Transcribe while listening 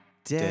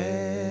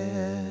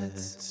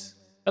Dads.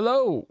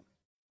 Hello.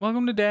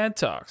 Welcome to Dad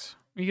Talks.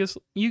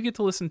 You get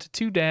to listen to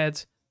two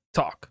dads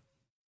talk.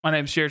 My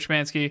name's Jared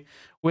Schmansky.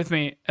 With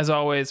me, as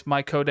always,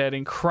 my co-dad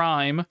in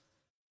crime,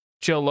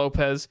 Joe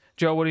Lopez.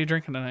 Joe, what are you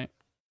drinking tonight?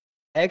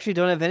 I actually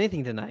don't have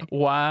anything tonight.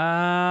 Wow.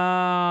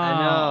 I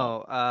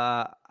know.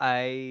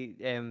 I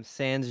am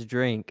sans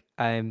drink.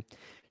 I'm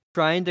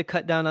trying to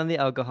cut down on the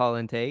alcohol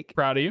intake.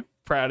 Proud of you.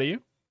 Proud of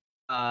you.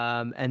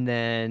 And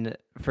then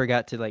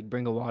forgot to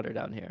bring a water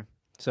down here.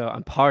 So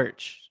I'm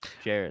parched,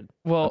 Jared.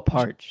 Well, I'm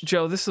parched.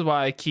 Joe, this is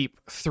why I keep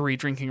 3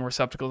 drinking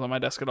receptacles on my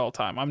desk at all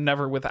time. I'm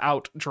never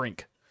without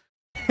drink.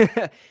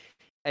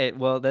 Hey,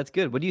 well, that's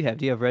good. What do you have?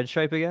 Do you have Red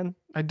Stripe again?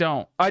 I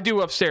don't. I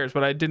do upstairs,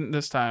 but I didn't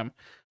this time.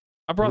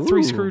 I brought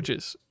 3 Ooh.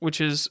 Scrooges, which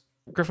is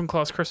Griffin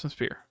Claw's Christmas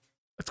beer.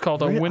 It's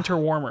called a Really? Winter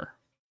Warmer.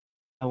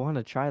 I want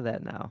to try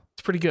that now.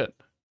 It's pretty good.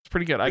 It's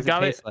pretty good. What I does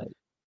got it. taste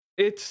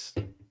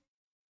like?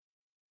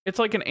 It's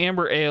like an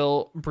amber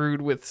ale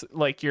brewed with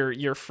like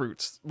your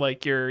fruits,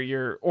 like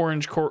your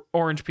orange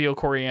peel,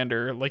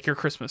 coriander, like your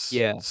Christmas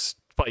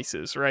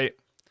spices, right?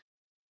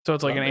 So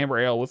it's like Love an it. amber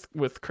ale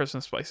with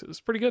Christmas spices.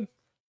 Pretty good.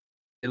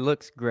 It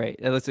looks great.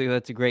 It looks like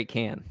that's a great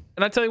can.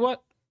 And I tell you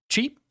what,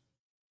 cheap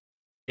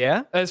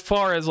Yeah? as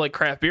far as like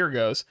craft beer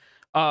goes.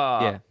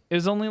 Yeah. It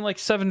was only like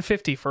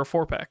 $7.50 for a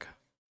 4-pack.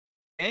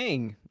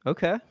 Dang.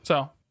 Okay.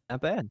 So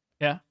Not bad.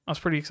 yeah, I was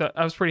pretty excited.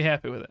 I was pretty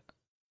happy with it.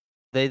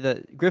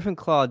 The Griffin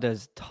Claw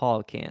does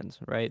tall cans,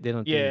 right? They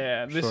don't do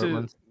Yeah,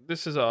 short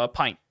this is a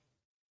pint.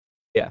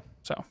 Yeah.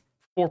 So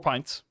 4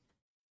 pints.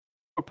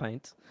 4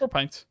 pints. 4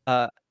 pints.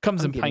 I'm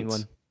Comes in getting pints.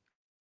 one.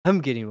 I'm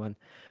getting one.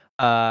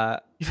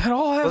 You've had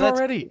all I have that's-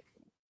 already.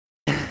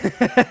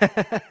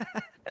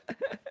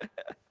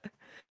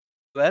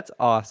 That's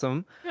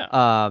awesome.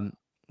 Yeah.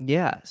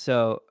 Yeah,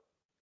 so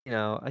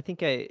I think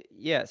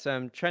so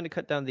I'm trying to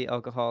cut down the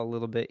alcohol a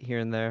little bit here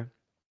and there.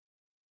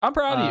 I'm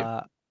proud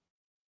of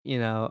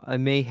you. I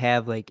may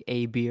have like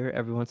a beer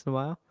every once in a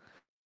while.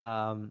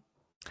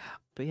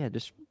 But yeah,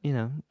 just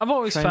I've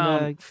always trying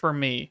found for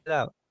me, it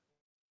out.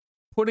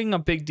 putting a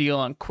big deal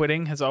on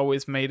quitting has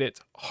always made it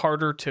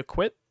harder to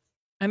quit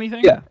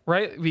anything. Yeah.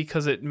 Right?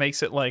 Because it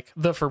makes it like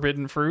the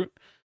forbidden fruit.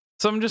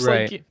 So I'm just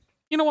Right. like,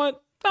 you know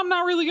what? I'm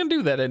not really going to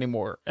do that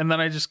anymore. And then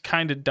I just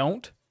kind of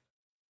don't.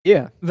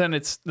 Yeah. Then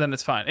it's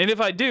fine. And if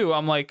I do,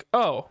 I'm like,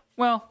 oh,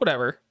 well,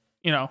 whatever.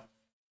 Yeah.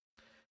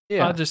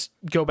 I'll just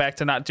go back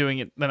to not doing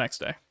it the next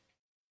day.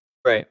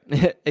 Right.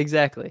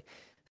 Exactly.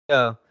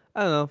 So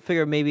I don't know.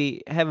 Figure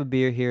maybe have a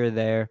beer here or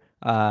there.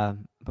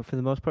 But for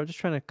the most part, just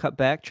trying to cut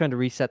back, trying to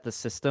reset the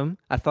system.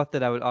 I thought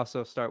that I would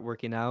also start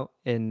working out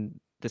in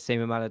the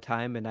same amount of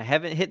time, and I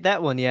haven't hit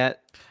that one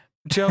yet.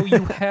 Joe,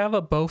 you have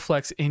a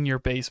Bowflex in your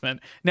basement.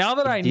 Now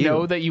that I do.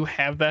 know that you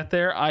have that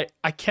there, I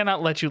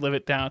cannot let you live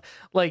it down.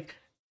 Like,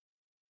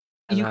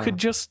 I you know. could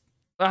just...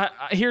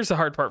 here's the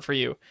hard part for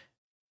you.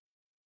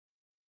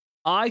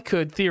 I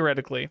could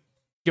theoretically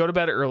go to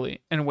bed early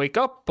and wake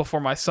up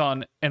before my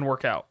son and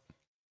work out.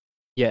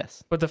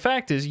 Yes. But the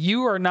fact is,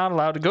 you are not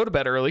allowed to go to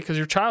bed early because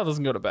your child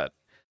doesn't go to bed.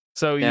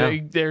 So Yeah.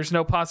 there's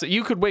no possibility.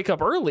 You could wake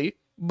up early,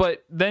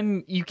 but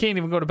then you can't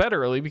even go to bed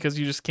early because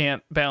you just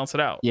can't balance it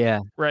out. Yeah.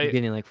 Right? I'm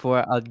getting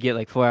I'll get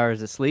like 4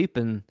 hours of sleep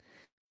and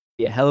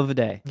be a hell of a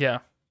day. Yeah.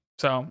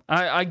 So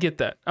I get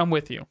that. I'm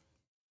with you.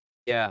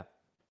 Yeah.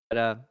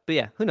 But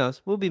yeah, who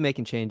knows? We'll be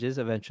making changes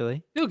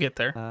eventually. You'll get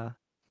there.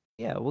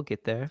 Yeah, we'll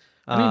get there.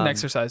 I need an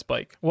exercise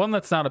bike. One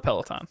that's not a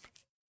Peloton.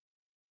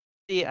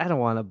 See, I don't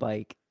want a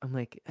bike. I'm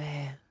like,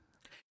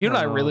 You know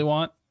what I No. really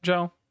want,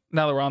 Joe?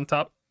 Now that we're on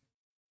top,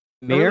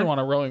 I mirror? really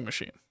want a rowing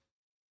machine.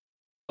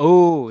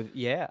 Oh,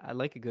 yeah, I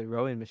like a good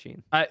rowing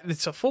machine.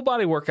 It's a full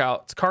body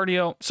workout. It's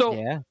cardio. So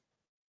Yeah.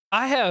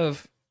 I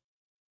have,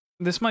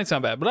 this might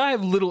sound bad, but I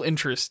have little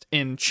interest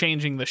in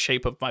changing the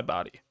shape of my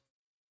body.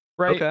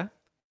 Right? Okay.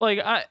 Like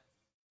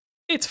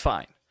it's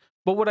fine.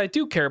 But what I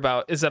do care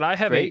about is that I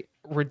have Great.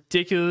 a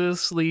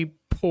ridiculously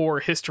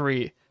poor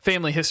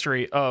family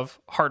history of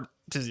heart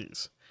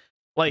disease.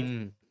 Like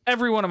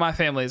every one of my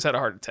family has had a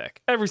heart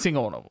attack. Every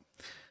single one of them.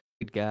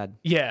 Good God.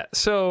 Yeah.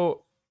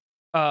 So,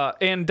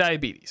 and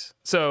diabetes.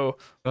 So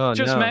Oh,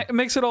 just no.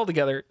 mix it all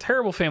together.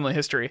 Terrible family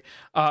history.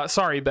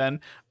 Sorry, Ben.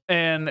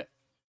 And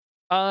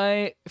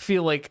I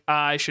feel like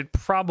I should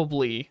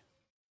probably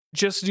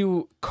just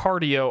do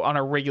cardio on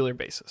a regular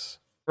basis.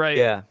 Right?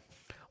 Yeah.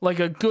 Like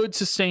a good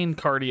sustained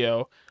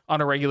cardio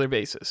on a regular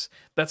basis.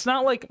 That's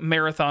not like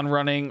marathon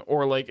running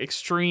or like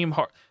extreme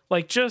hard,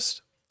 like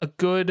just a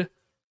good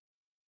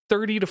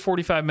 30 to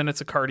 45 minutes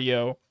of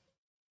cardio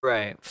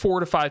Right.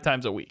 4 to 5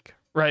 times a week,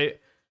 right?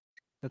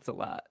 That's a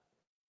lot.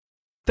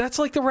 That's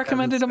like the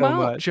recommended so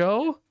amount, much.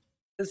 Joe.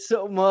 That's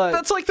so much.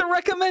 That's like the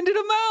recommended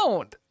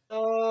amount.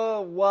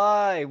 Oh,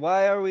 why?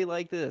 Why are we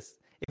like this?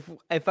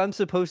 If I'm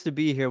supposed to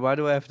be here, why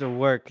do I have to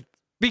work?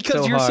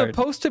 Because So you're hard.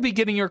 supposed to be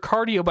getting your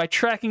cardio by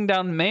tracking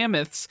down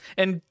mammoths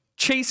and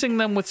chasing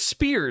them with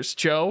spears,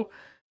 Joe.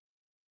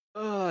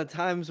 Oh,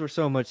 times were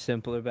so much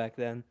simpler back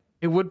then.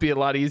 It would be a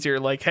lot easier.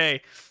 Like,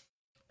 hey,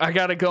 I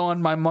gotta go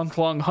on my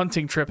month-long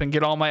hunting trip and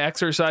get all my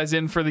exercise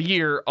in for the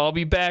year. I'll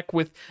be back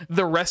with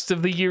the rest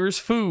of the year's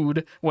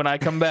food when I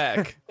come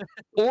back.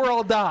 Or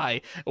I'll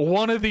die.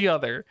 One or the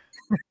other.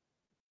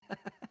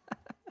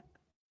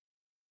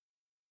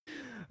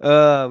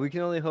 We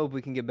can only hope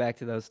we can get back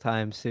to those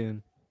times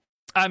soon.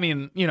 I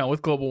mean,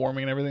 with global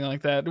warming and everything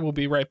like that, we'll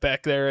be right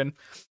back there in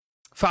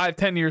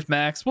 5-10 years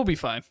max. We'll be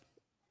fine.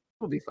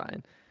 We'll be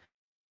fine.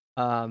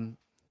 All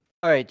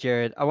right,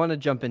 Jared, I want to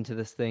jump into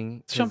this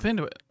thing. Let's jump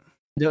into it.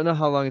 I don't know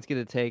how long it's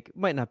going to take.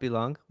 Might not be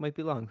long. Might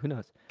be long. Who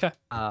knows? Okay.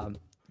 But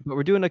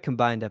we're doing a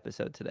combined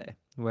episode today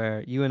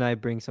where you and I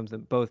both bring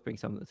something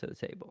to the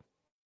table.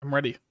 I'm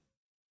ready.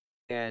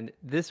 And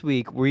this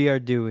week we are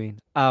doing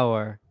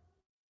our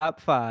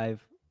top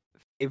 5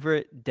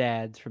 favorite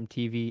dads from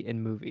TV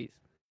and movies.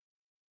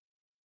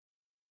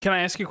 Can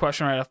I ask you a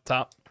question right off the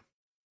top?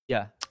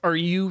 Yeah. Are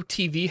you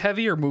TV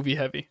heavy or movie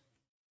heavy?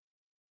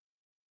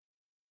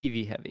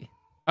 TV heavy.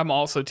 I'm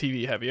also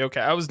TV heavy.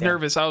 Okay. I was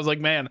nervous. I was like,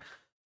 man,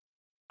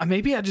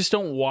 maybe I just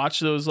don't watch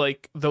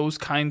those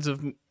kinds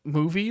of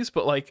movies,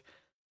 but like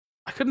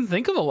I couldn't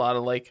think of a lot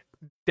of like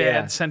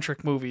dad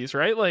centric movies,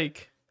 right?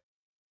 Like,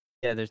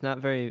 yeah, there's not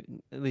very,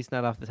 at least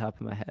not off the top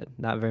of my head,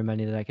 not very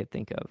many that I could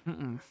think of.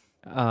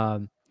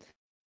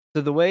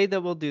 So the way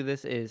that we'll do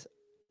this is,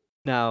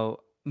 now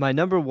my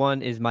number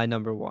 1 is my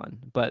number 1,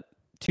 but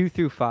 2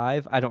 through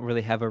 5 I don't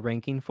really have a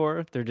ranking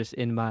for. They're just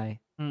in my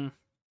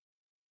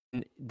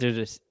they're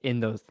just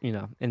in those,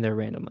 in there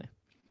randomly.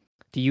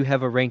 Do you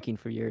have a ranking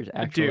for yours?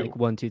 Actually, like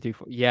 1, 2, 3,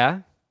 4. Yeah.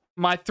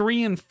 My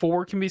 3 and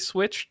 4 can be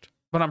switched,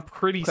 but I'm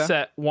pretty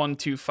set 1,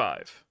 2,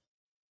 5.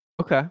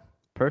 Okay,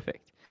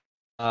 perfect.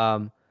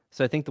 So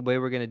I think the way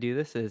we're gonna do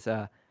this is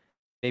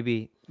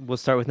maybe we'll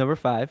start with number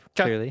 5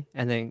 clearly,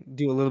 and then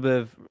do a little bit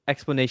of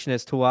explanation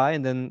as to why,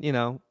 and then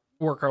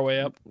work our way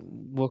up.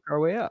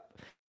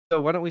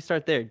 So why don't we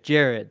start there,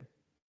 Jared?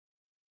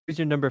 Who's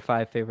your number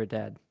 5 favorite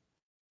dad?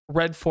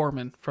 Red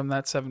Foreman from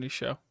That 70s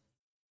Show.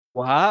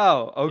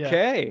 Wow.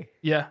 Okay.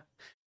 Yeah.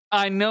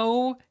 I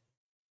know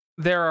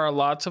there are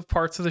lots of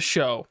parts of the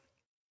show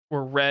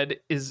where Red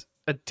is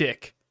a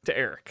dick to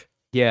Eric.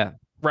 Yeah.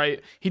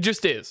 Right? He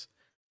just is.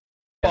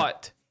 Yeah.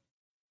 But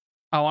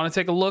I want to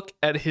take a look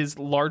at his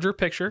larger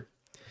picture.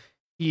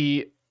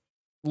 He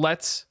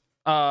lets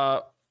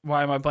why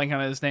am I blanking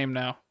on his name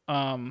now?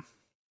 Are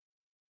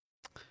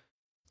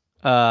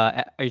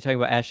you talking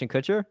about Ashton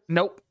Kutcher?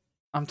 Nope.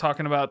 I'm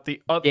talking about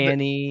the other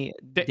Danny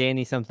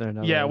something or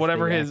another. Yeah,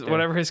 whatever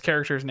his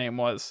character's name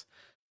was.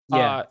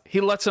 Yeah.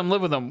 He lets him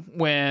live with him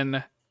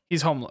when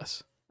he's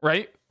homeless,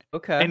 right?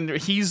 Okay. And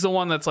he's the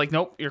one that's like,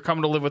 nope, you're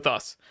coming to live with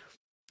us.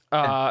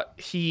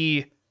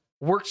 He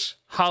works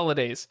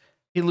holidays.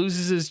 He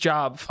loses his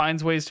job,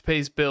 finds ways to pay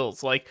his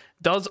bills, like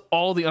does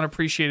all the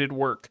unappreciated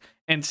work,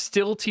 and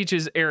still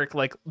teaches Eric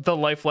like the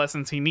life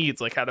lessons he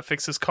needs, like how to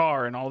fix his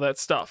car and all that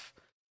stuff.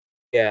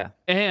 Yeah.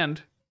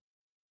 And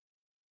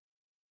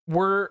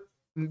we're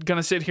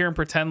gonna sit here and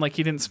pretend like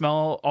he didn't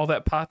smell all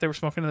that pot they were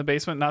smoking in the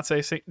basement, not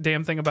say a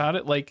damn thing about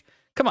it. Like,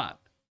 come on.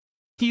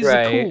 He's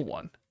a cool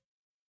one.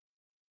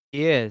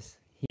 He is.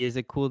 He is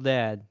a cool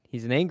dad.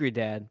 He's an angry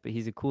dad, but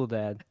he's a cool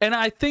dad. And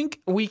I think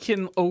we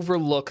can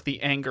overlook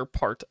the anger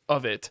part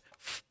of it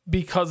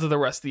because of the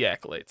rest of the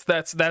accolades.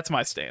 That's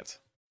my stance.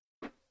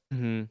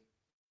 Mm-hmm.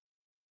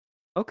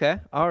 Okay.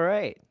 All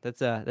right.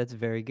 That's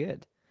very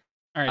good.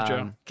 All right,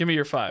 Joe. Give me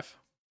your 5.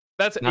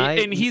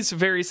 And he's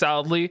very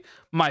solidly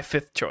my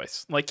 5th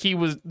choice. Like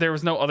there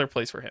was no other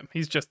place for him.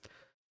 He's just.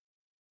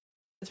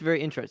 It's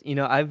very interesting.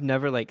 I've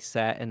never like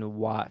sat and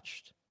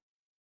watched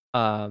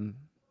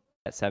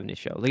that 70s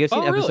Show. Like I've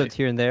seen episodes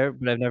here and there,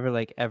 but I've never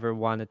like ever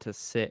wanted to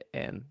sit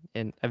and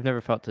I've never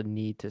felt the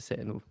need to sit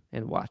and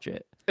watch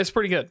it. It's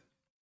pretty good.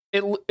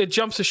 It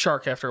jumps a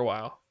shark after a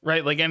while,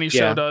 right? Like any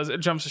show does.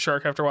 It jumps a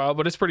shark after a while,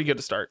 but it's pretty good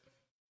to start.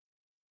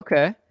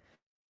 Okay.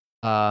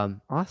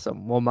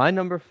 Awesome. Well, my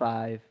number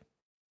 5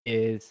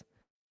 is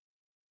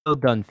Phil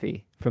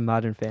Dunphy from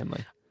Modern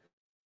Family.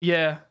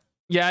 Yeah,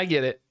 I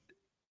get it.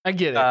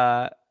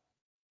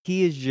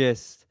 He is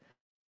just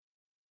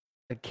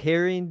a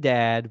caring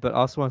dad, but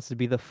also wants to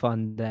be the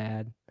fun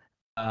dad.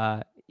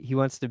 He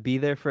wants to be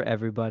there for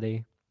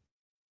everybody,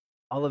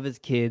 all of his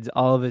kids,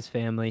 all of his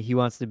family. He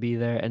wants to be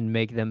there and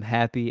make them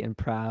happy and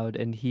proud,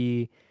 and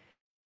he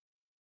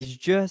is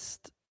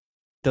just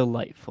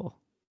delightful.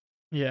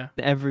 Yeah,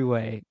 in every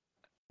way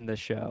in the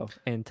show.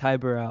 And Ty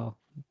Burrell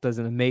does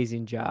an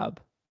amazing job.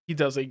 He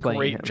does a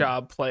great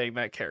job playing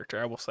that character,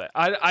 I will say.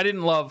 I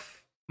didn't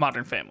love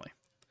Modern Family.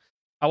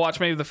 I watched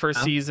maybe the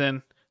first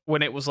season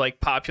when it was like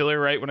popular,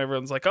 right? When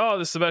everyone's like, oh,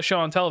 this is the best show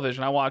on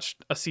television. I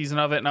watched a season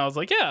of it and I was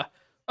like, yeah,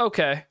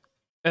 okay.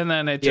 And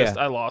then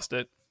I lost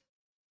it.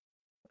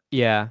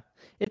 Yeah.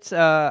 It's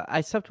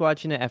I stopped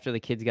watching it after the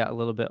kids got a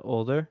little bit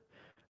older.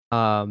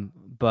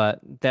 But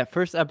that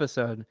first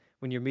episode,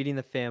 when you're meeting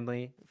the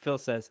family, Phil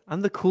says,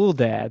 "I'm the cool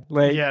dad."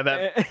 Like, yeah,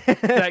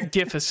 that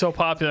GIF is so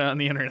popular on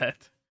the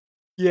internet.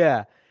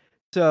 Yeah.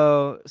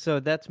 So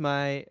that's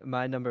my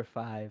number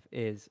 5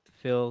 is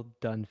Phil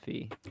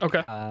Dunphy.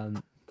 Okay.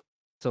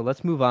 So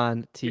let's move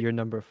on to your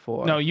number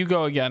 4. No, you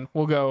go again.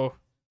 We'll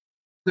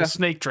Okay.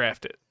 snake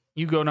draft it.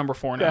 You go number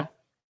 4 Okay. now.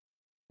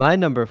 My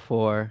number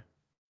 4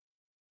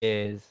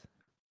 is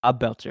Bob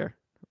Belcher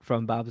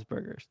from Bob's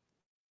Burgers.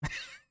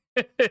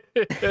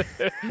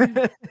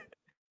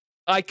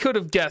 I could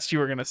have guessed you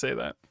were gonna say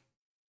that.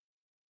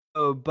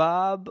 So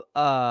Bob,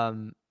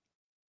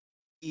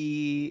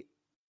 he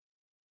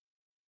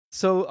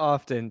so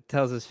often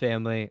tells his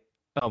family,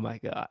 "Oh my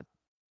God,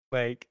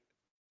 like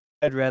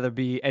I'd rather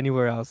be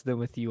anywhere else than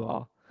with you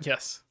all."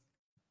 Yes.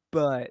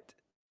 But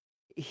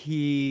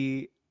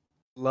he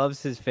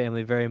loves his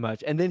family very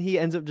much, and then he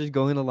ends up just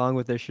going along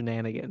with their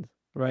shenanigans,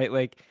 right?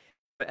 Like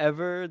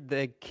whatever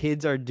the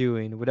kids are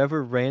doing,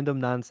 whatever random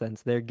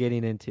nonsense they're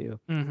getting into,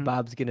 Mhm.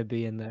 Bob's gonna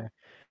be in there.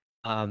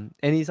 And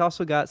he's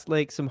also got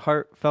like some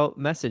heartfelt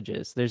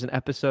messages. There's an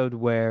episode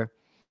where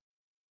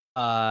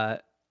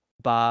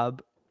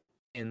Bob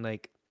and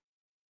like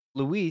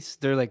Luis,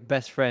 they're like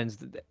best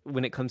friends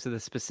when it comes to the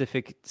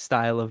specific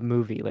style of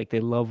movie. Like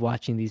they love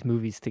watching these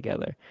movies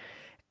together.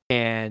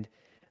 And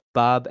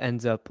Bob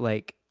ends up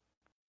like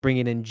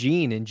bringing in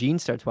Gene, and Gene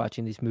starts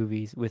watching these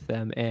movies with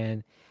them,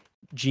 and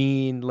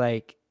Gene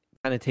like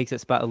kind of takes that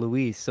spot of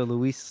Luis. So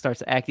Luis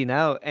starts acting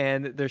out,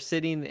 and they're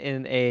sitting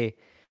in a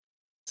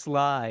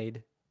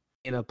slide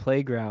in a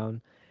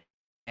playground,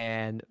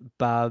 and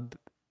Bob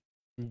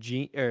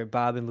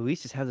and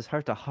Luis just have this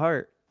heart to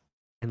heart,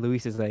 and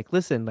Luis is like,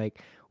 "Listen,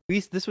 like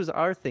this was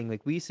our thing.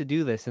 Like we used to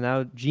do this, and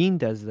now Gene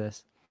does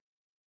this."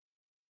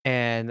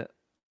 And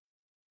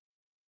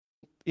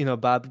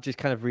Bob just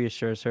kind of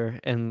reassures her,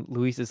 and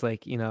Luis is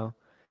like,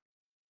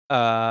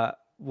 well,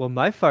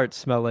 my farts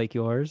smell like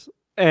yours,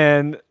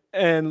 and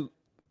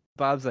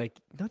Bob's like,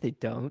 no, they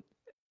don't.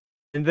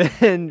 And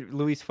then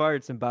Luis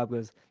farts, and Bob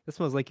goes, that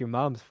smells like your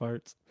mom's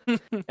farts.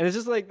 And it's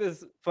just like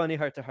this funny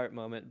heart-to-heart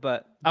moment.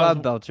 But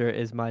Bob Belcher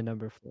is my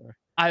number 4.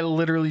 I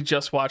literally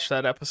just watched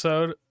that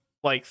episode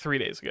like 3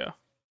 days ago.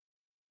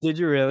 Did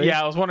you really?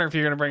 Yeah, I was wondering if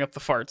you're gonna bring up the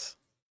farts.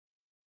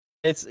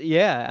 It's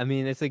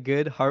a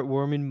good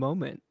heartwarming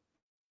moment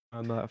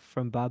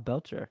from Bob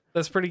Belcher.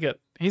 That's pretty good.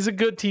 He's a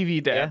good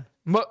TV dad.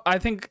 Yeah. I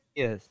think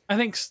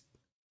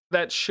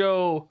that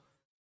show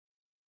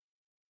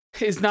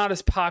is not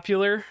as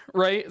popular,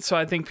 right? So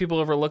I think people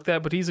overlook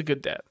that, but he's a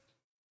good dad.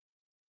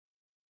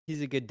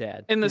 He's a good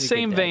dad. In the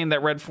same vein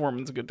that Red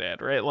Foreman's a good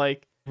dad, right?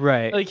 Like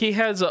he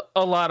has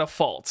a lot of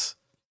faults,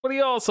 but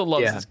he also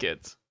loves his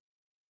kids.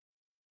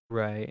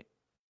 Right.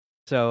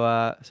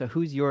 So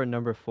who's your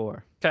number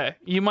 4? Okay,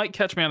 you might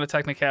catch me on a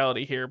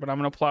technicality here, but I'm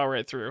gonna plow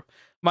right through.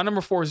 My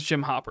number 4 is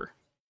Jim Hopper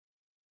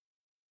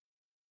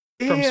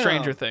from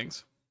Stranger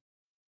Things.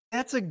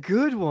 That's a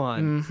good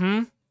one.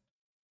 Mm-hmm.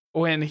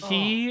 When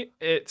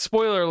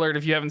spoiler alert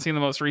if you haven't seen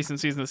the most recent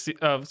season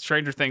of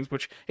Stranger Things,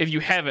 which if you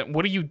haven't,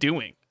 what are you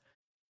doing?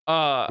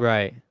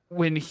 Right.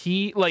 When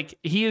he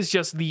is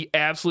just the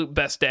absolute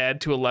best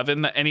dad to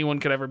 11 that anyone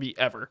could ever be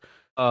ever.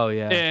 Oh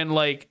yeah. And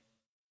like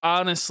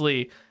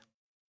honestly,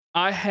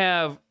 I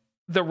have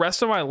the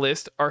rest of my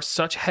list are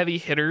such heavy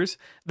hitters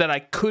that I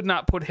could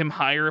not put him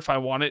higher if I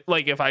wanted,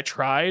 like if I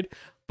tried.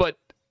 But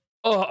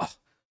oh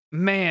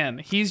man,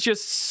 he's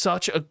just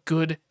such a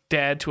good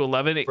dad to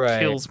 11. It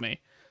kills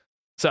me.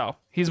 So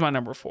he's my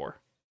number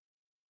 4.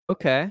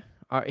 Okay.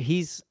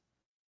 He's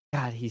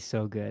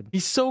so good.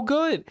 He's so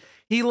good.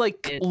 He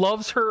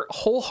loves her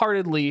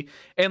wholeheartedly,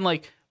 and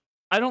like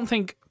I don't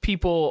think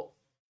people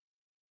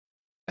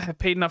have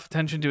paid enough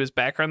attention to his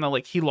background that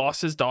like he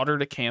lost his daughter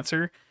to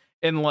cancer.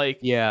 And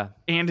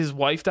and his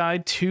wife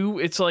died too.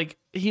 It's like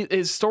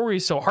his story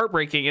is so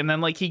heartbreaking. And then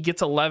like he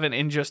gets 11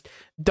 and just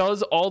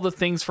does all the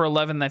things for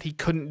 11 that he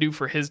couldn't do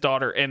for his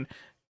daughter. And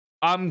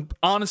I'm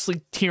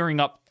honestly tearing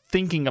up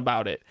thinking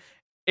about it.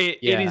 It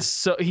is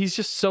so he's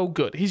just so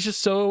good. He's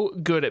just so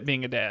good at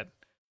being a dad.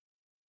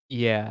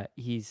 Yeah,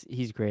 he's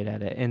great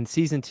at it. And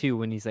season 2,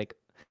 when he's like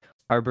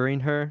harboring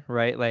her,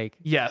 right? Like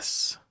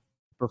yes.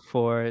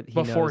 Before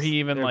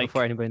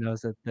anybody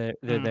knows that they're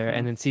there,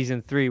 and then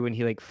season 3 when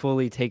he like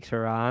fully takes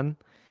her on,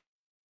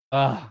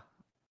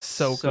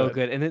 so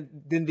good. And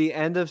then the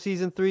end of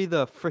season 3,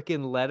 the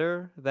freaking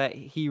letter that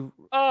he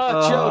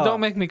Joe, don't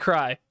make me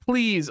cry,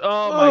 please.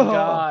 Oh my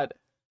god,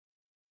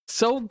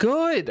 so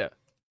good.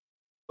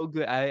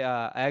 I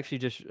actually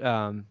just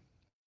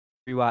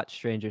rewatched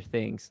Stranger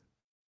Things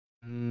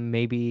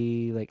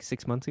maybe like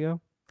 6 months ago.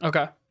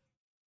 Okay.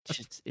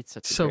 It's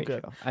such a so great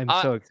good. show. I'm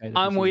so excited.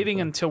 I'm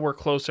waiting until we're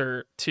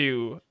closer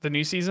to the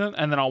new season,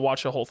 and then I'll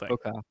watch the whole thing.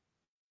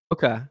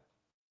 Okay.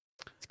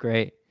 It's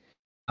great.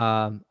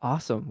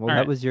 Awesome. Well,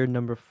 that was your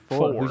number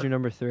 4. Who's your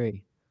number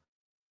 3?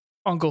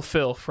 Uncle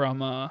Phil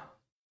from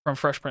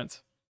Fresh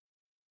Prince.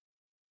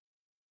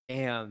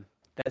 Damn,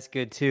 that's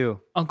good too.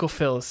 Uncle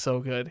Phil is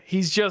so good.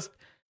 He's just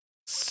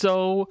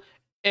so,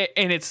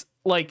 and it's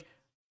like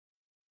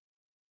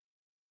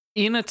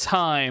in a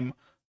time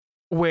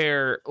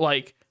where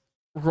like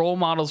role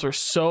models are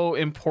so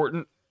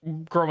important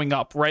growing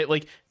up, right?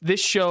 Like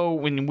this show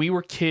when we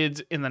were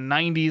kids in the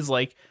 90s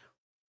like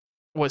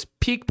was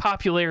peak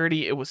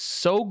popularity. It was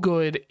so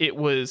good. It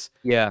was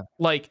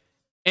like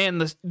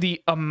and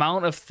the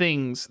amount of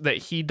things that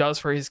he does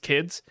for his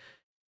kids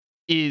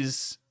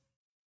is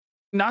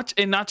not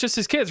just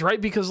his kids, right?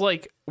 Because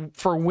like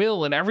for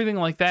Will and everything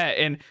like that,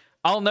 and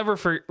I'll never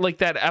forget like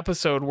that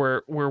episode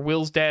where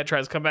Will's dad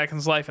tries to come back in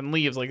his life and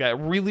leaves, like that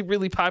really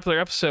really popular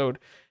episode,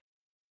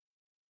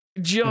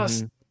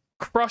 just hmm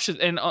crushes.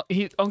 And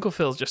Uncle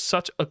Phil is just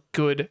such a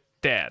good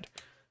dad.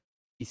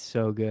 He's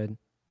so good.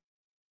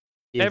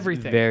 He is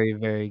Everything, very,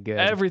 very good.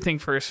 everything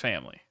for his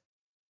family,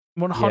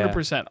 Yeah.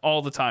 100%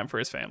 all the time for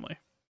his family.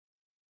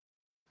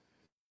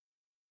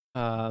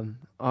 All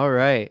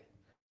right.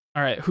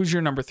 All right, who's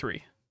your number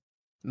 3?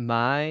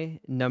 My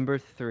number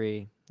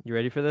 3. You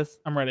ready for this?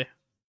 I'm ready.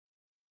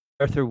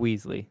 Arthur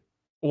Weasley.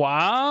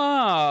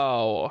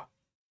 Wow.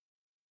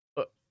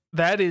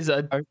 That is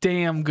a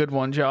damn good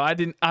one, Joe.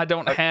 I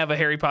don't have a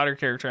Harry Potter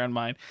character in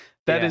mind.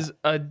 That is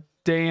a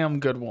damn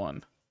good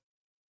one.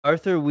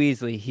 Arthur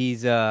Weasley,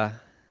 he's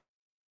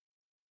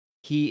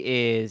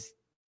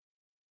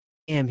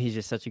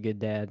just such a good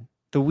dad.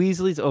 The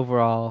Weasleys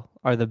overall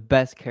are the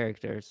best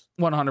characters.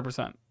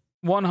 100%.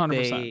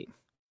 100%.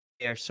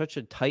 They are such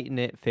a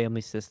tight-knit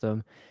family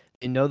system.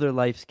 They know their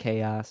life's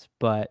chaos,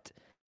 but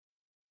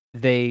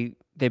they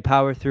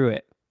power through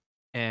it.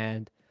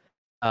 And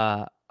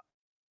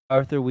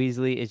Arthur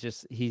Weasley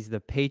is he's the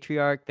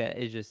patriarch that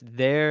is just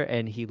there,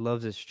 and he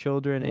loves his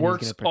children and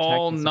works he's gonna protect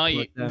all and support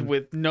night them.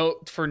 with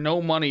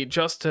no money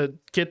just to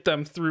get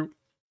them through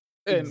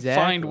and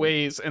find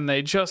ways, and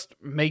they just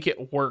make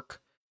it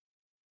work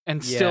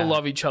and still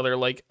love each other.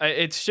 Like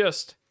it's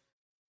just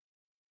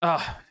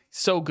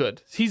so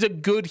good. He's a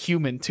good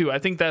human too. I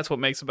think that's what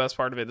makes the best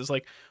part of it, is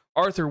like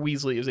Arthur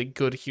Weasley is a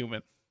good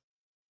human.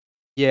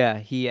 Yeah,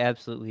 he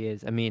absolutely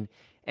is. I mean,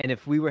 and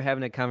if we were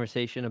having a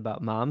conversation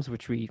about moms,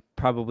 which we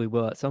probably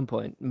will at some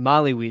point,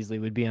 Molly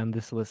Weasley would be on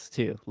this list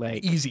too.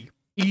 Like easy.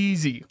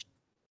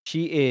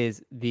 She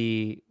is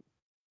the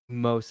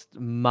most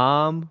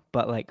mom,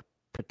 but like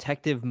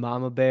protective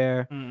mama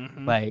bear.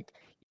 Mm-hmm. Like,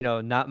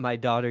 not my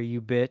daughter,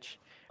 you bitch.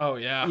 Oh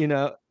yeah.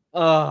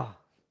 Oh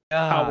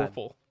God.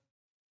 Powerful.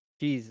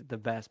 She's the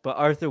best. But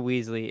Arthur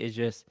Weasley is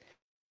just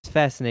his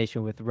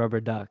fascination with rubber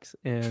ducks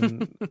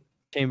and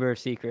Chamber of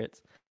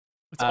Secrets.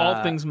 It's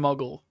all things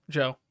Muggle,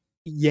 Joe.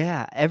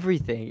 Yeah,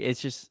 everything. It's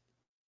just,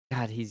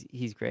 God,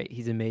 he's great.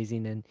 He's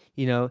amazing. And,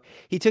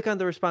 he took on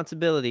the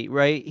responsibility,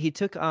 right? He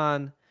took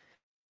on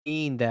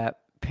being that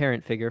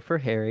parent figure for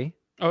Harry.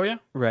 Oh, yeah.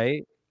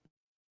 Right?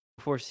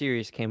 Before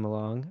Sirius came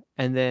along.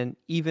 And then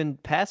even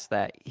past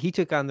that, he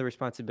took on the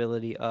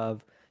responsibility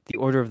of the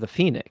Order of the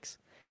Phoenix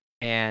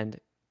and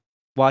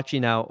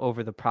watching out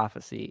over the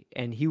prophecy.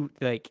 And he was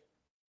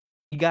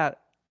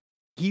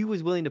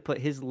willing to put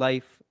his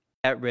life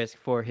at risk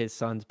for his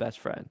son's best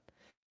friend.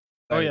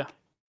 Oh yeah.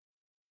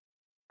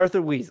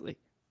 Arthur Weasley.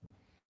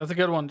 That's a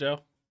good one, Joe.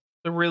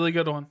 A really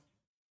good one.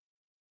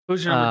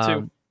 Who's your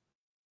number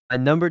 2?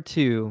 Number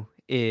 2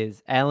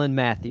 is Alan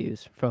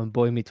Matthews from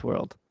Boy Meets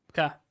World.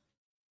 Okay.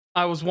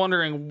 I was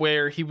wondering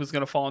where he was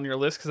going to fall on your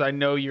list, because I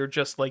know you're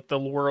just like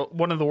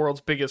one of the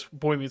world's biggest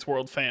Boy Meets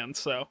World fans.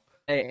 So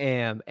I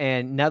am,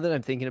 and now that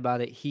I'm thinking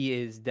about it, he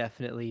is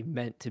definitely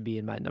meant to be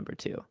in my number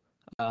 2.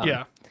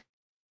 Yeah.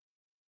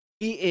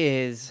 He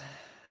is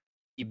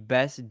the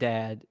best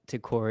dad to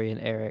Corey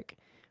and Eric,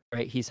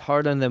 right? He's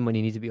hard on them when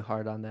he needs to be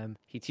hard on them.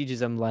 He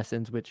teaches them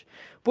lessons, which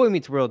Boy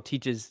Meets World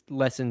teaches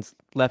lessons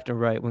left and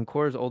right. When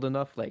Cora's old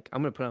enough, like,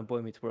 I'm going to put on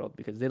Boy Meets World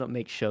because they don't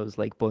make shows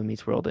like Boy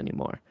Meets World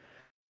anymore.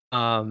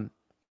 I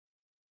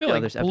feel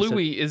like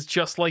Bluey is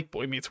just like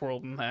Boy Meets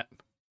World in that.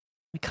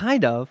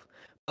 Kind of.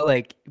 But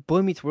like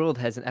Boy Meets World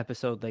has an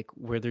episode like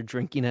where they're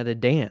drinking at a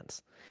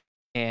dance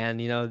and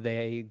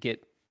they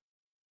get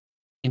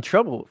in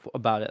trouble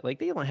about it. Like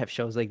they don't have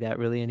shows like that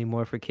really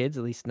anymore for kids,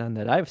 at least none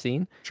that I've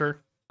seen. Sure.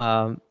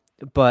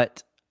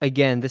 But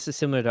again, this is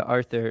similar to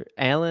Arthur.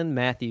 Alan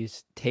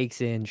Matthews takes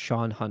in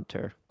Sean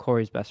Hunter,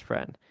 Corey's best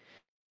friend.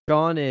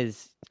 Sean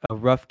is a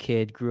rough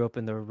kid, grew up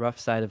in the rough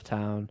side of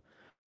town.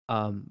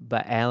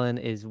 But Alan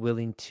is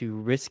willing to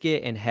risk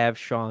it and have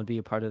Sean be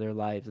a part of their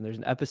lives. And there's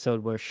an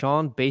episode where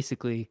Sean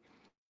basically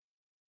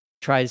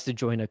tries to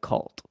join a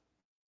cult.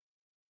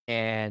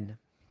 And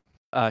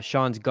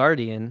Sean's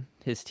guardian,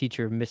 his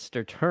teacher,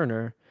 Mr.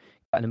 Turner,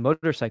 got in a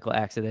motorcycle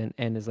accident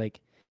and is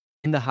like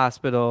in the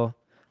hospital,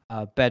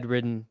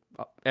 bedridden,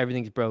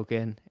 everything's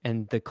broken.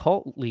 And the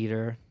cult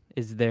leader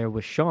is there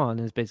with Sean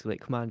and is basically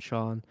like, come on,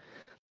 Sean.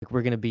 Like,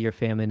 we're going to be your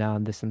family now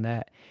and this and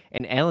that.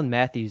 And Alan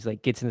Matthews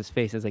like gets in his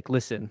face and is like,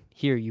 listen,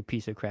 here, you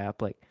piece of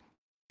crap. Like,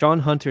 Sean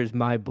Hunter's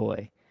my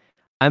boy.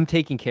 I'm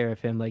taking care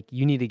of him. Like,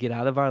 you need to get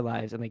out of our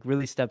lives. And like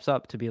really steps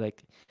up to be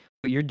like,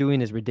 what you're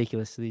doing is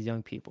ridiculous to these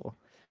young people.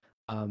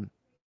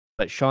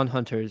 But Sean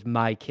Hunter is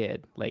my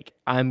kid. Like,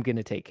 I'm going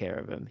to take care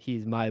of him.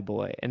 He's my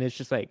boy. And it's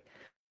just like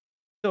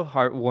so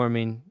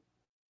heartwarming.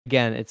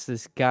 Again, it's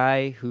this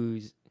guy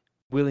who's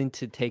willing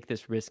to take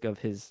this risk of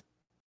his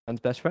son's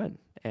best friend.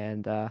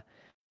 And,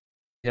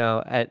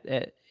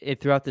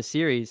 throughout the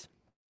series,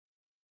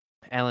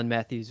 Alan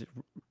Matthews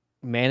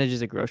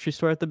manages a grocery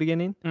store at the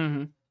beginning,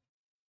 mm-hmm.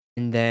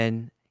 and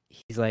then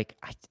he's like,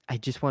 I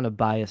just want to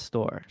buy a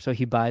store. So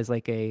he buys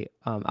like a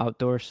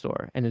outdoor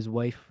store, and his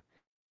wife,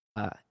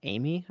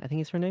 Amy, I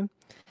think is her name,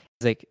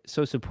 is like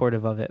so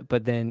supportive of it.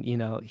 But then,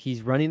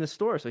 he's running the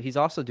store, so he's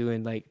also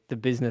doing like the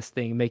business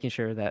thing, making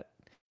sure that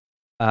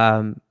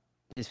um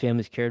his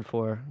family's cared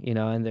for,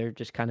 and they're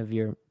just kind of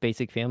your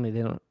basic family.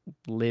 They don't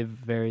live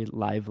very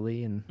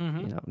lively and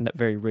Mm-hmm. not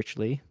very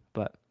richly,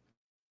 but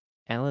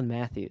Alan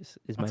Matthews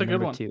is my That's a good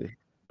number one. two.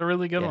 A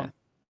really good Yeah. one.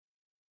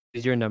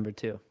 Who's your number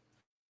two?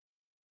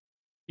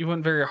 You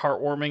went very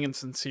heartwarming and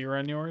sincere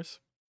on yours.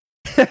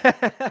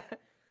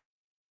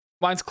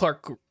 Mine's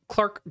Clark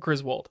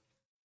Griswold.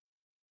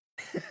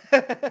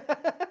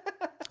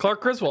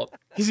 Clark Griswold.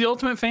 He's the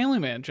ultimate family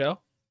man, Joe.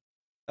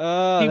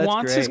 Oh, He that's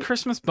wants his great.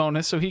 Christmas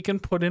bonus so he can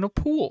put in a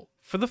pool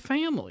for the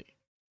family.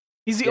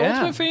 He's the Yeah.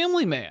 ultimate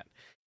family man.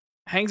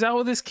 Hangs out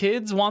with his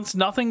kids, wants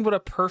nothing but a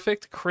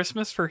perfect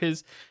Christmas for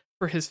his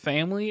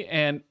family,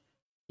 and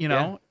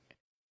Yeah.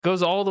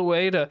 goes all the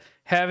way to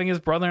having his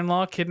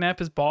brother-in-law kidnap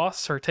his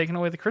boss or taking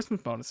away the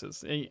Christmas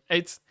bonuses.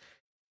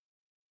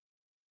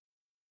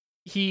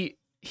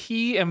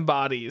 He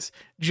embodies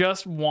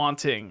just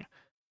wanting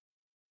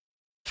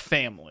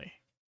family,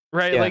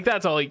 right? Yeah. Like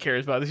that's all he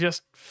cares about is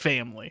just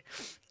family.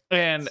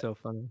 And So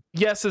funny.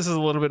 yes, this is a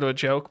little bit of a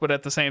joke, but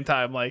at the same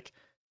time, like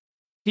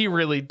he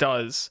really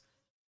does.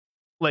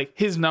 Like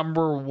his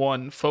number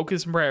one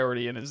focus and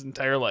priority in his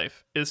entire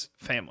life is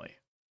family.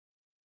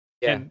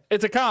 Yeah. And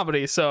it's a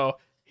comedy, so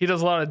he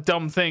does a lot of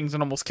dumb things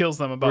and almost kills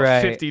them about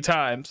Right. 50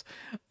 times.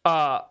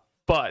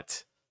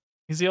 But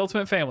he's the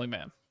ultimate family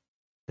man.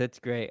 That's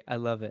great. I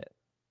love it.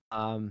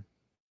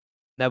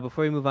 Now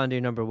before we move on to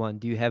your number one,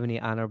 do you have any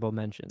honorable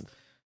mentions?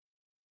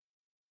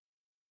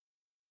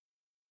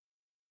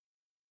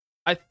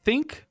 I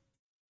think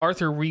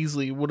Arthur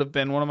Weasley would have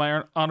been one of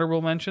my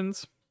honorable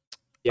mentions.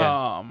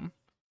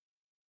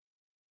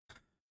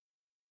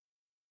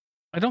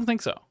 I don't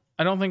think so.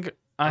 I don't think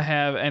I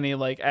have any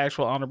like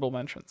actual honorable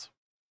mentions.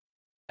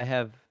 I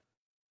have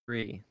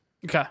 3.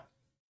 Okay.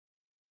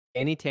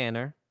 Danny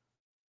Tanner,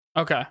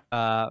 Okay.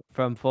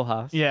 from Full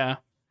House. Yeah.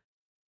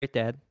 Great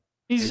dad.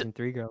 He's Raising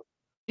 3 girls.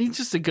 he's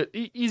just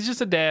he's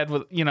just a dad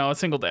with, a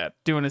single dad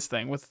doing his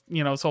thing with,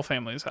 his whole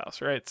family's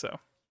house, right? So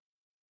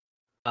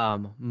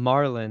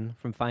Marlin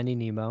from Finding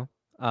Nemo.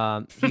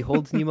 He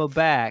holds Nemo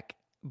back,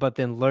 but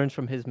then learns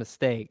from his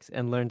mistakes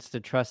and learns to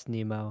trust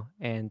Nemo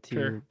and to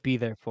Sure. be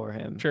there for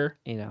him. sure.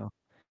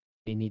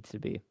 He needs to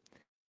be.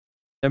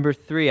 Number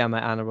 3 on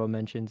my honorable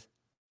mentions,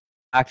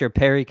 Dr.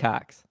 Perry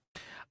Cox.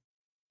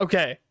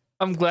 Okay.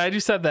 I'm glad you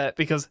said that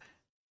because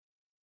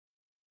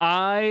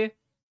I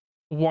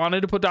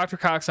wanted to put Dr.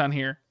 Cox on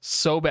here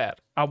so bad.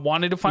 I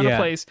wanted to find a Yeah.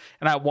 place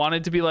and I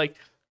wanted to be like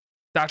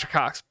Dr.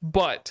 Cox,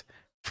 but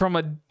from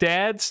a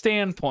dad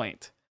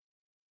standpoint,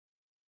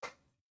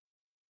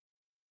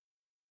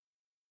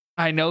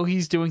 I know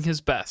he's doing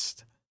his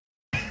best,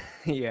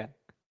 Yeah.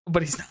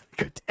 but he's not a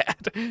good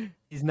dad.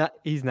 He's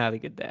not a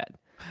good dad.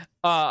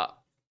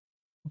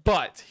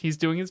 But he's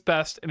doing his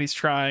best and he's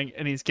trying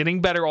and he's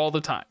getting better all the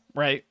time,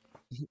 right?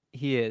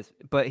 He is,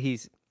 but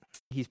he's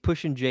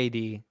pushing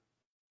JD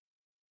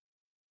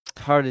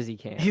as hard as he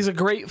can. He's a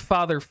great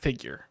father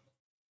figure.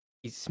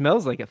 He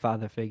smells like a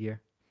father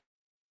figure.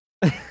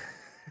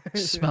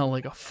 Smell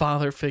like a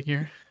father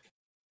figure.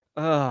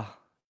 Oh,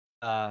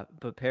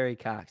 but Perry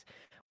Cox.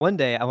 One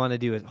day I want to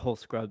do a whole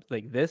Scrubs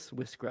like this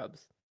with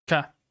Scrubs.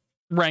 Okay.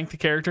 Rank the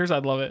characters.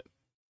 I'd love it.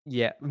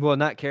 Yeah, well,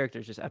 not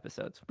characters, just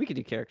episodes. We could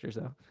do characters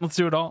though. Let's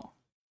do it all.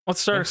 Let's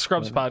start Yeah, a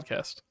Scrubs why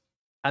podcast.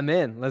 I'm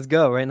in. Let's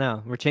go right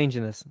now. We're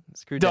changing this.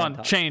 Screw Dad Done.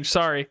 Talk. Change.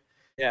 Sorry.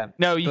 Yeah.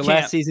 No, you The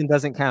can't. last season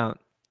doesn't count.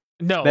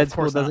 No, Med of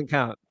School course not. doesn't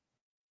count.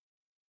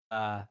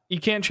 You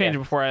can't change Yeah.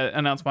 it before I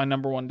announce my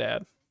number one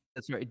dad.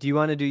 That's right. Do you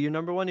want to do your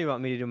number one, or you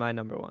want me to do my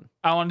number one?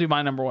 I want to do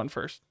my number one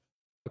first.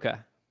 Okay.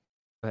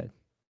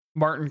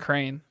 Martin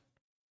Crane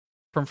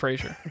from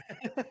Frasier.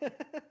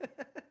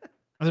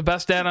 The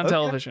best dad on Okay.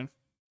 television.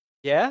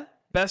 Yeah?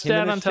 Best Him in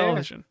dad on his chair.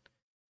 television.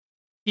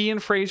 He and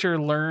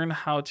Frasier learn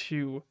how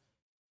to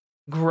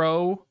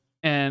grow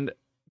and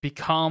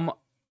become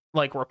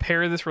like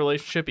repair this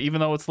relationship, even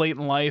though it's late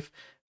in life.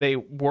 They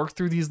work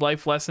through these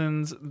life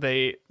lessons.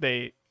 They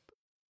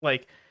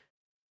like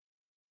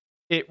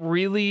it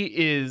really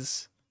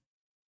is.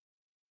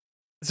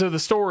 So the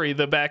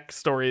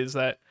backstory is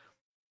that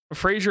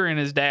Frasier and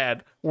his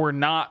dad were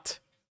not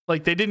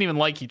like they didn't even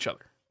like each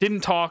other.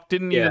 Didn't talk,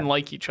 didn't Yeah. even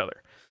like each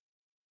other.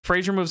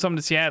 Frasier moves them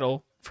to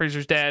Seattle.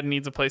 Frasier's dad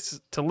needs a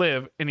place to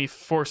live, and he's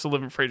forced to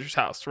live in Frasier's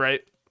house,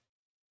 right?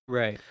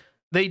 Right.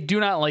 They do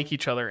not like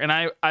each other. And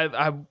I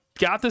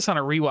got this on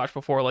a rewatch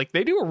before. Like,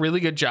 they do a really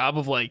good job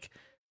of, like,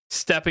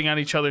 stepping on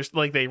each other's,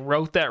 like, they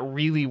wrote that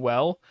really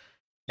well.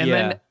 And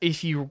Yeah. then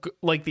if you,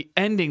 like, the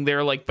ending,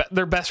 they're, like,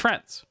 they're best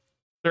friends.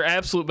 They're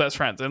absolute best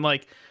friends. And,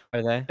 like,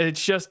 Are they? it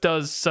just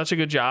does such a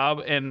good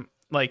job. And,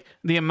 like,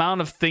 the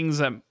amount of things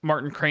that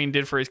Martin Crane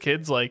did for his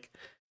kids, like,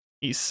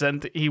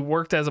 he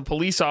worked as a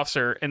police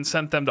officer and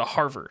sent them to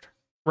Harvard,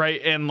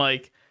 right? And,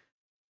 like,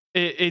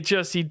 it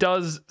just he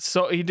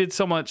did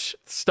so much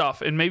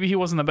stuff, and maybe he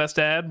wasn't the best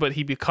dad, but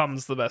he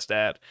becomes the best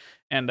dad.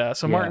 And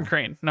so Martin Yeah.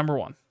 Crane, number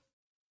one.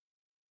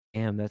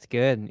 Damn, that's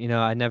good.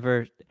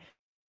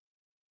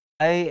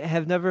 I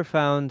have never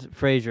found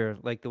Frasier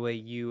like the way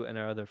you and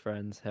our other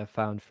friends have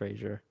found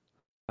Frasier.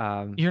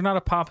 You're not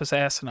a pompous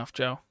ass enough,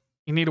 Joe.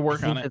 You need to I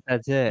work on think it.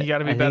 that's it. You got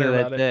to be I think better that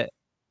about that's it. it.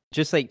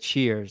 Just like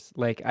Cheers.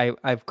 Like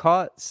I've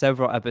caught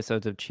several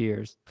episodes of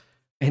Cheers,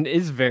 and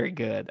it's very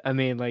good. I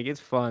mean, like it's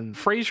fun.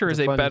 Frasier It's is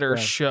a fun better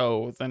show.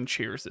 show than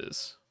Cheers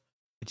is.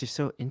 It's just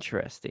so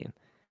interesting.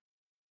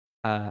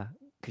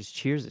 Because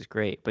Cheers is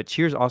great, but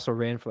Cheers also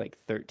ran for like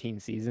 13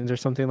 seasons or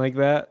something like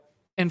that.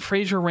 And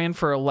Frasier ran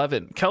for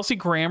 11. Kelsey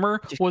Grammer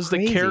Which is was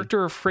crazy. the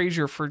character of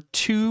Frasier for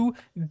 2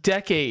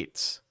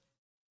 decades.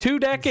 2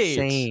 decades.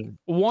 Insane.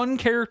 One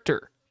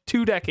character.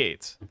 2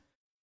 decades.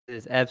 It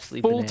is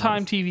absolutely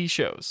Full-time bananas. TV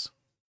shows.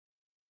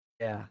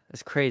 Yeah,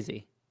 it's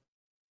crazy.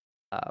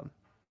 All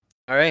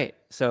right.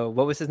 So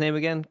what was his name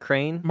again?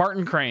 Crane?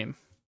 Martin Crane.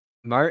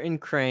 Martin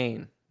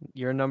Crane.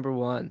 You're number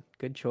one.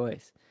 Good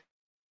choice.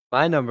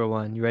 My number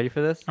one. You ready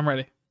for this? I'm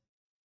ready.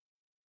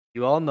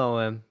 You all know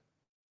him.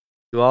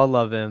 You all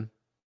love him.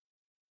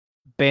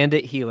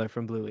 Bandit Healer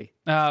from Bluey.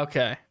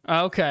 Okay.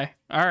 Okay.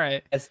 All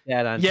right. Best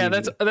dad on Yeah,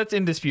 TV. that's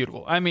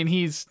indisputable. I mean,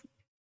 he's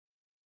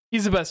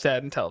the best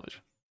dad in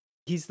television.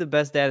 He's the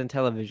best dad in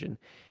television.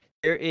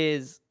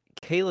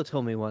 Kayla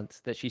told me once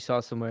that she saw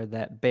somewhere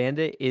that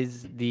Bandit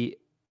is the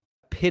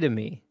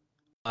epitome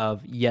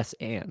of yes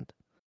and.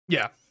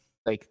 Yeah.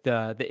 Like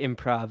the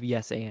improv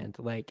yes and.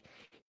 Like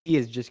he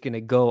is just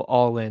gonna go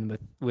all in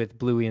with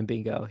Bluey and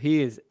Bingo.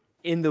 He is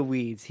in the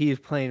weeds. He is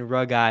playing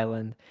Rug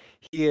Island.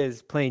 He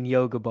is playing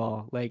yoga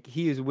ball. Like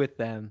he is with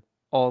them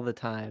all the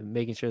time,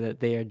 making sure that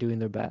they are doing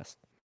their best.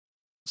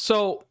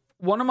 So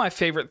one of my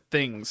favorite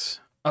things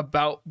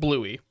about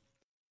Bluey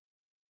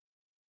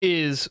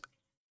is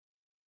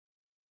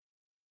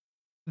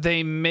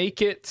they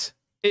make it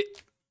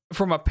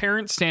from a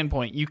parent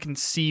standpoint, you can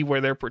see where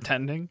they're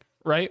pretending,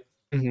 right?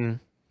 Mm-hmm.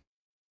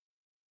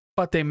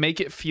 But they make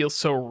it feel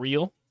so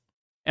real.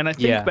 And I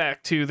think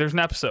back to there's an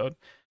episode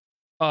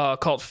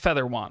called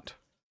Feather Wand,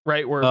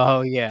 right? Where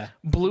Oh yeah.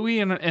 Bluey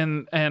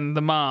and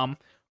the mom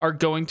are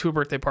going to a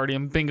birthday party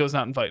and Bingo's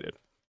not invited.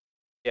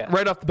 Yeah.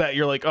 Right off the bat,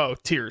 you're like, oh,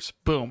 tears.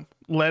 Boom.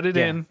 Let it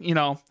in,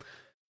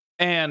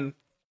 And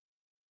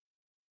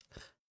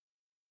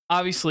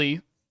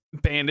obviously,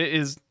 Bandit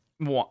is,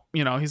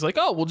 he's like,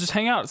 oh, we'll just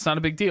hang out. It's not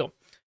a big deal.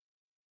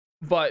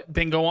 But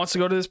Bingo wants to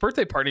go to this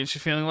birthday party and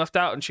she's feeling left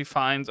out and she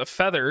finds a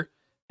feather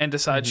and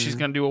decides she's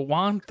going to do a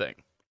wand thing.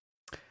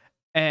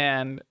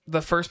 And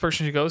the first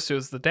person she goes to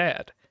is the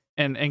dad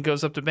and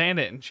goes up to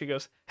Bandit and she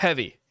goes,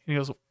 heavy. And he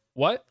goes,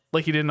 what?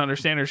 Like he didn't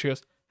understand her. She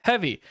goes,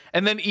 heavy.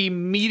 And then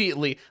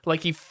immediately,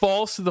 like he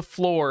falls to the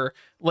floor,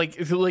 like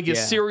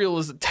his cereal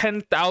is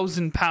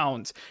 10,000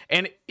 pounds.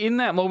 And in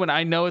that moment,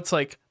 I know it's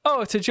like,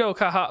 oh, it's a joke,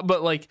 haha.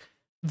 But like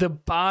the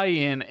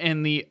buy-in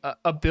and the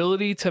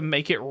ability to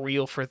make it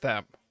real for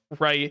them,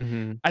 right?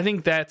 Mm-hmm. I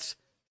think that's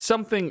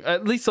something,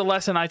 at least the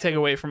lesson I take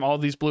away from all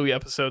these Bluey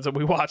episodes that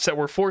we watch that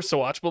we're forced to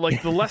watch, but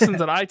like the lessons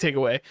that I take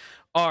away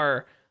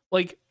are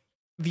like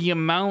the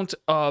amount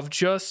of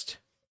just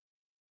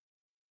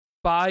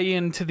buy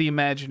into the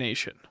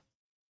imagination.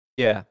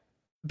 Yeah.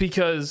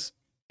 Because,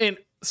 and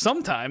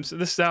sometimes,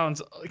 this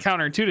sounds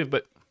counterintuitive,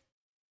 but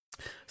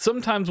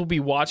sometimes we'll be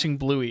watching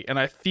Bluey and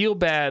I feel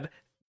bad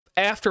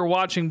after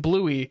watching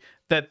Bluey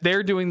that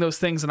they're doing those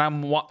things and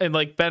and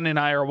like Ben and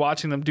I are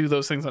watching them do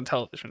those things on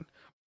television.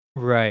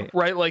 Right.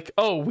 Like,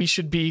 oh, we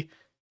should be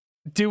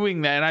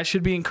doing that and I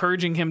should be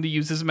encouraging him to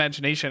use his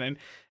imagination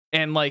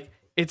and like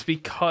it's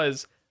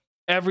because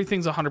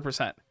everything's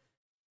 100%.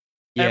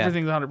 Yeah.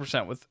 Everything's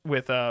 100%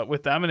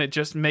 with them and it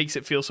just makes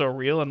it feel so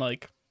real and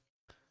like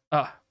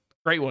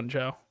great one,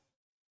 Joe.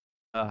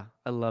 I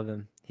love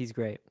him. He's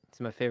great.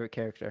 He's my favorite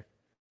character.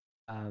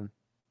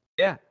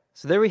 Yeah.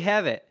 So there we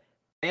have it.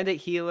 Bandit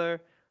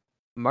Healer,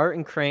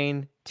 Martin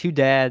Crane, 2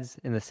 dads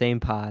in the same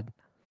pod.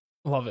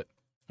 Love it.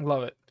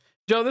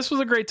 Joe, this was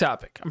a great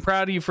topic. I'm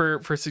proud of you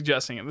for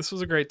suggesting it. This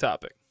was a great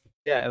topic.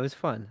 Yeah, it was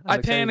fun. I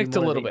panicked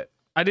a little bit.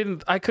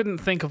 I couldn't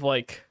think of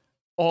like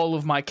all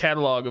of my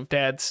catalog of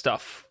dad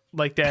stuff,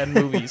 like dad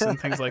movies and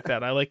things like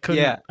that. I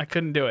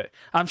couldn't do it.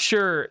 I'm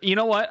sure, you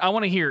know what? I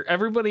want to hear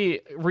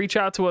everybody reach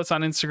out to us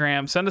on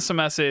Instagram, send us a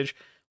message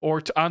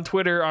or on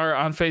Twitter or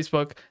on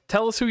Facebook.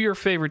 Tell us who your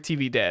favorite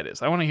TV dad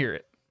is. I want to hear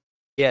it.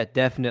 Yeah,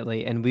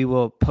 definitely. And we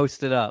will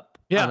post it up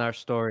on our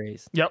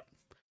stories. Yep.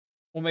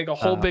 We'll make a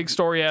whole big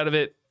story out of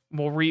it.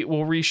 We'll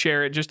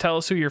reshare it. Just tell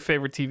us who your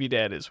favorite TV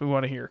dad is. We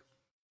want to hear.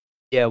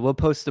 Yeah, we'll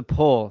post a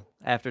poll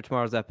after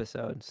tomorrow's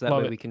episode so that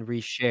Love way it. we can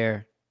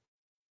reshare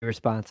the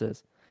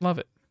responses. Love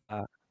it.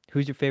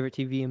 Who's your favorite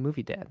TV and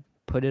movie dad?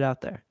 Put it out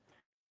there.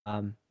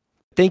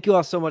 Thank you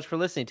all so much for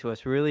listening to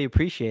us. We really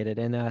appreciate it.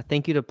 And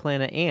thank you to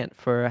Planet Ant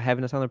for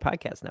having us on their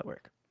podcast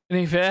network. And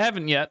if you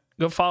haven't yet,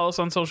 go follow us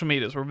on social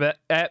medias. We're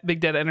at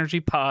Big Dad Energy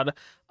Pod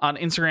on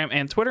Instagram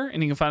and Twitter.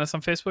 And you can find us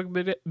on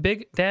Facebook,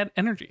 Big Dad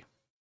Energy.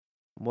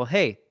 Well,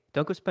 hey,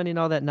 don't go spending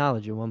all that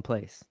knowledge in one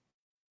place.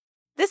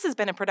 This has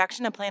been a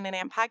production of Planet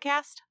Ant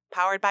Podcast,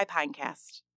 powered by Pinecast.